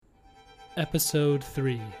Episode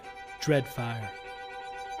 3, Dreddfire.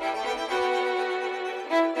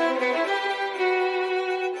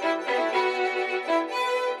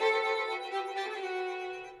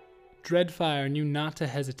 Dreddfire knew not to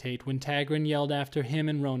hesitate when Taguren yelled after him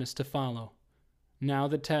and Ronus to follow. Now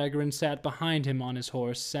that Taguren sat behind him on his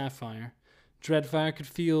horse, Sapphire, Dreddfire could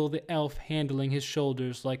feel the elf handling his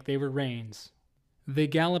shoulders like they were reins. They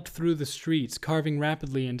galloped through the streets, carving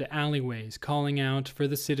rapidly into alleyways, calling out for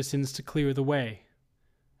the citizens to clear the way.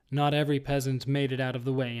 Not every peasant made it out of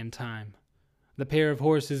the way in time. The pair of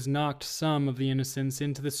horses knocked some of the innocents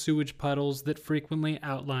into the sewage puddles that frequently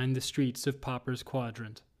outlined the streets of Popper's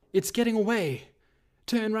Quadrant. "It's getting away!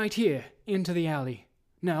 Turn right here, into the alley.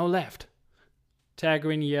 Now left."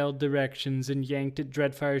 Taguren yelled directions and yanked at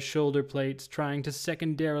Dreddfire's shoulder plates, trying to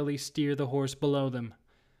secondarily steer the horse below them.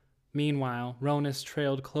 Meanwhile, Ronus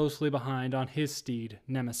trailed closely behind on his steed,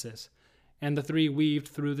 Nemesis, and the three weaved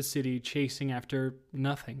through the city chasing after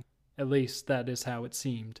nothing. At least, that is how it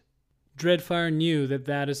seemed. Dreddfire knew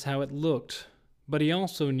that is how it looked, but he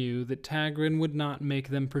also knew that Taguren would not make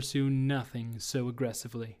them pursue nothing so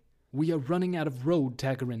aggressively. "We are running out of road,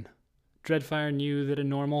 Taguren." Dreddfire knew that a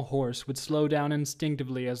normal horse would slow down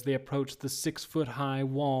instinctively as they approached the 6-foot-high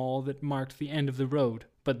wall that marked the end of the road,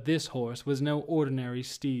 but this horse was no ordinary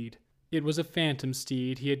steed. It was a phantom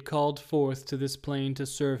steed he had called forth to this plain to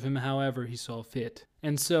serve him however he saw fit.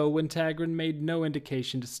 And so, when Taguren made no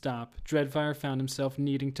indication to stop, Dreddfire found himself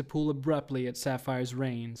needing to pull abruptly at Sapphire's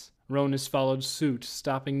reins. Ronus followed suit,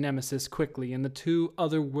 stopping Nemesis quickly, and the two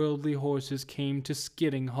otherworldly horses came to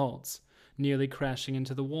skidding halts, nearly crashing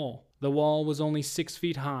into the wall. The wall was only 6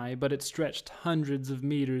 feet high, but it stretched hundreds of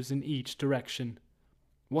meters in each direction.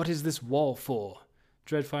 "What is this wall for?"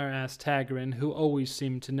 Dreddfire asked Taguren, who always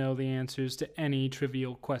seemed to know the answers to any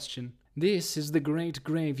trivial question. "This is the great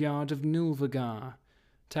graveyard of Nulvagar."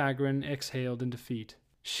 Taguren exhaled in defeat.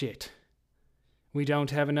 "Shit. We don't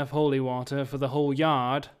have enough holy water for the whole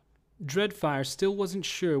yard." Dreddfire still wasn't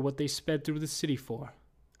sure what they sped through the city for.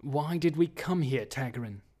 "Why did we come here,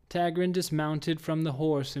 Taguren?" Taguren dismounted from the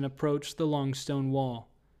horse and approached the long stone wall.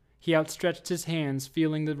 He outstretched his hands,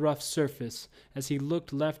 feeling the rough surface, as he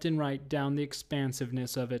looked left and right down the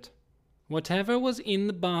expansiveness of it. "Whatever was in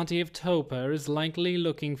the body of Topper is likely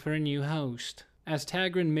looking for a new host." As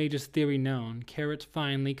Taguren made his theory known, Carrot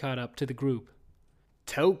finally caught up to the group.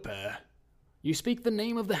 "Topper? You speak the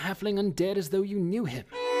name of the halfling undead as though you knew him."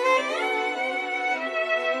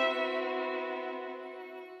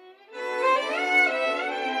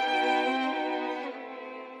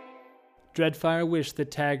 Dreddfire wished that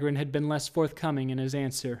Taguren had been less forthcoming in his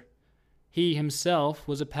answer. He himself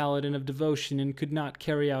was a paladin of devotion and could not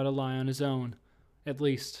carry out a lie on his own. At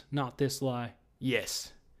least, not this lie.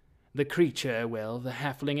 "Yes. The creature, the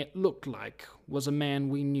halfling it looked like, was a man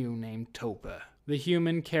we knew named Topper." The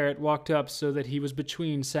human Carrot walked up so that he was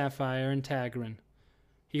between Sapphire and Taguren.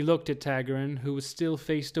 He looked at Taguren, who was still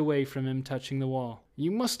faced away from him, touching the wall.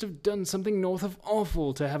 "You must have done something north of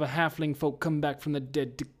awful to have a halfling folk come back from the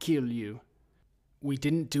dead to kill you." "We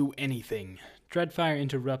didn't do anything," Dreddfire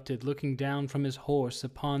interrupted, looking down from his horse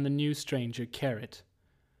upon the new stranger, Carrot.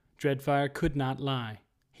 Dreddfire could not lie.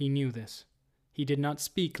 He knew this. He did not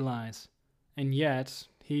speak lies, and yet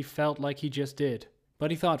he felt like he just did.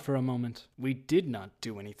 But he thought for a moment. "We did not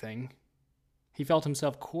do anything." He felt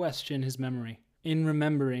himself question his memory. In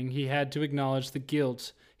remembering, he had to acknowledge the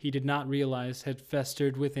guilt he did not realize had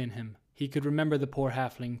festered within him. He could remember the poor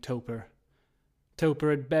halfling, Topper. Topper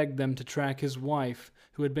had begged them to track his wife,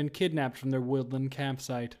 who had been kidnapped from their woodland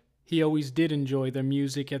campsite. He always did enjoy their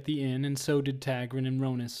music at the inn, and so did Taguren and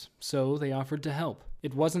Ronus, so they offered to help.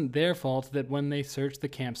 It wasn't their fault that when they searched the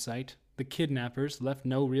campsite, the kidnappers left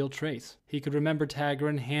no real trace. He could remember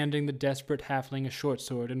Taguren handing the desperate halfling a short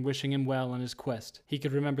sword and wishing him well on his quest. He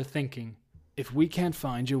could remember thinking, "If we can't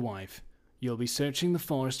find your wife, you'll be searching the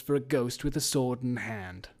forest for a ghost with a sword in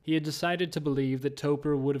hand." He had decided to believe that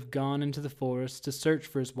Topper would have gone into the forest to search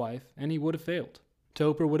for his wife, and he would have failed.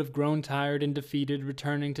 Topper would have grown tired and defeated,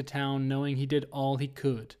 returning to town knowing he did all he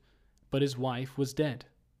could, but his wife was dead.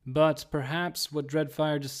 But perhaps what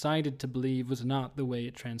Dreddfire decided to believe was not the way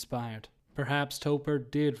it transpired. Perhaps Topper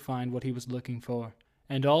did find what he was looking for,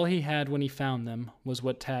 and all he had when he found them was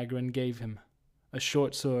what Taguren gave him, a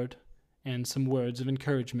short sword and some words of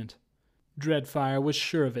encouragement. Dreddfire was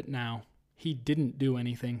sure of it now. He didn't do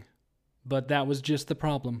anything. But that was just the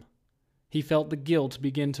problem. He felt the guilt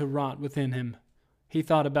begin to rot within him. He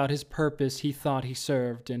thought about his purpose he thought he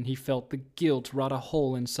served, and he felt the guilt rot a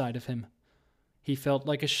hole inside of him. He felt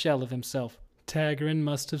like a shell of himself. Taguren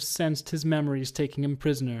must have sensed his memories taking him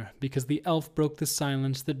prisoner, because the elf broke the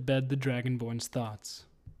silence that bed the dragonborn's thoughts.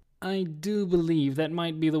 I do believe that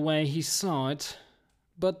might be the way he saw it,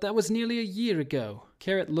 but that was nearly a year ago.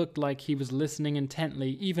 Carrot looked like he was listening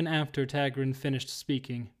intently even after Taguren finished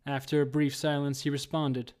speaking. After a brief silence, he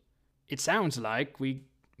responded, "It sounds like we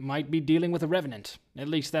might be dealing with a revenant. At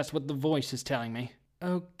least that's what the voice is telling me."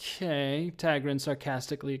 "Okay," Taguren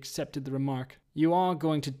sarcastically accepted the remark. "You are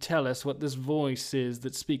going to tell us what this voice is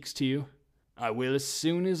that speaks to you?" "I will as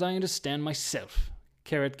soon as I understand myself."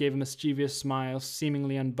 Carrot gave a mischievous smile,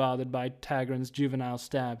 seemingly unbothered by Taguren's juvenile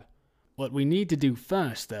stab. "What we need to do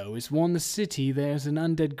first, though, is warn the city there's an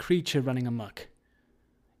undead creature running amok.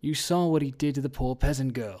 You saw what he did to the poor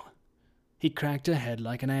peasant girl. He cracked her head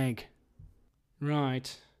like an egg."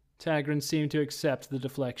 "Right." Taguren seemed to accept the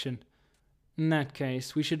deflection. "In that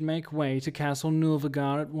case, we should make way to Castle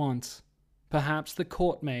Nulvagar at once. Perhaps the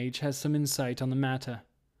court mage has some insight on the matter."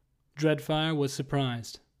 Dreddfire was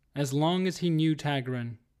surprised. As long as he knew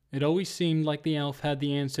Taguren, it always seemed like the elf had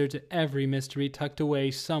the answer to every mystery tucked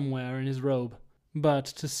away somewhere in his robe. But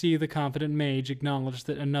to see the confident mage acknowledge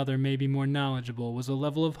that another may be more knowledgeable was a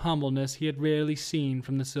level of humbleness he had rarely seen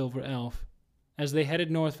from the silver elf. As they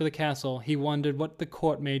headed north for the castle, he wondered what the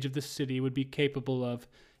court mage of the city would be capable of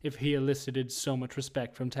if he elicited so much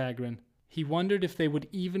respect from Taguren. He wondered if they would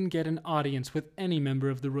even get an audience with any member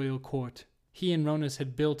of the royal court. He and Ronus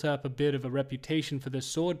had built up a bit of a reputation for their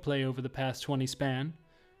swordplay over the past 20 span.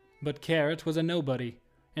 But Carrot was a nobody,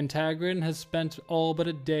 and Taguren has spent all but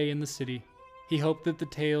a day in the city. He hoped that the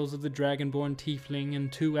tales of the dragonborn tiefling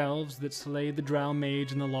and 2 elves that slayed the drow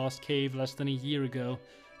mage in the lost cave less than a year ago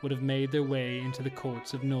would have made their way into the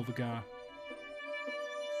courts of Nulvagar.